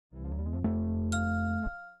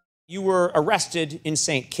You were arrested in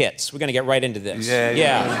St. Kitts. We're going to get right into this.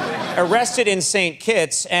 Yeah. Arrested in St.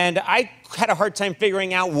 Kitts, and I had a hard time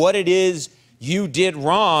figuring out what it is you did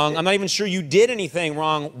wrong. I'm not even sure you did anything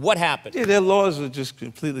wrong. What happened? Yeah, their laws are just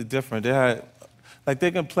completely different. They had, like, they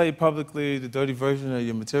can play publicly the dirty version of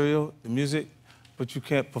your material, the music, but you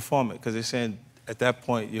can't perform it because they're saying at that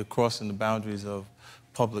point you're crossing the boundaries of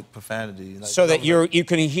public profanity. Like, so that you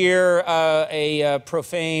can hear a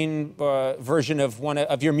profane version of one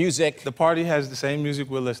of your music. The party has the same music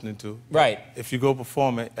we're listening to. Right. If you go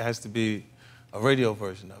perform it, it has to be a radio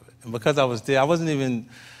version of it. And because I was there, I wasn't even...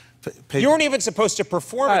 You weren't even supposed to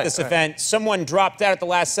perform at this event. Someone dropped out at the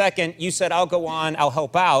last second. You said, I'll go on, I'll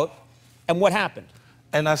help out. And what happened?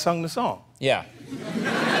 And I sung the song. Yeah.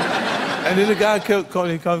 And then the guy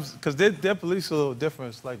he comes, because their police are a little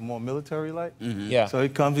different. It's like more military-like. Mm-hmm. Yeah. So he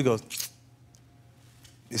comes, he goes,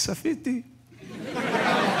 it's a 50.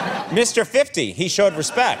 Mr. 50, he showed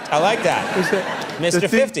respect. I like that. He said, Mr.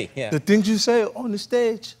 50, yeah. The things you say on the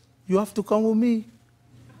stage, you have to come with me.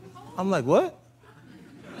 I'm like, what?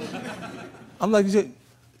 I'm like,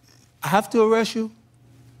 I have to arrest you?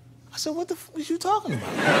 I said, what the fuck is you talking about?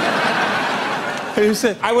 And he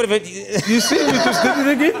said, I would have... You see, we just did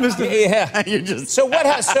it again, Mr. Yeah. You just... So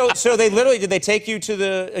what? So they literally, did they take you to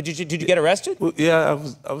the... Did you get arrested? Well, yeah,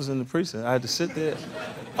 I was in the precinct. I had to sit there.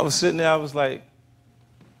 I was sitting there, I was like,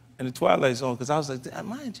 in the Twilight Zone, because I was like,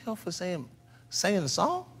 am I in jail for saying a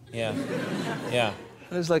song? Yeah. Yeah.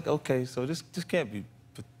 And it's like, okay, so this can't be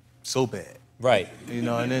so bad. Right. You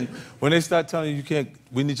know, and then when they start telling you can't,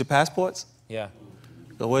 we need your passports. Yeah.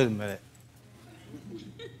 Go, wait a minute.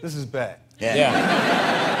 This is bad.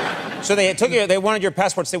 Yeah. So they took you, they wanted your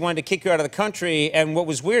passports, they wanted to kick you out of the country, and what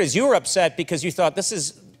was weird is you were upset because you thought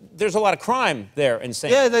there's a lot of crime there in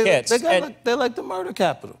St. Kitts. Yeah, they're like the murder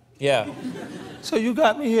capital. Yeah. So you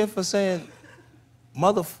got me here for saying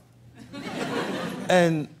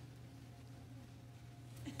and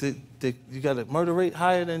you got a murder rate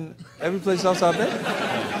higher than every place else I've been?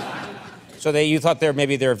 So you thought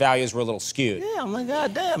maybe their values were a little skewed. Yeah, I'm like,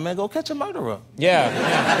 God damn, man, go catch a murderer.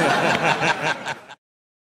 Yeah.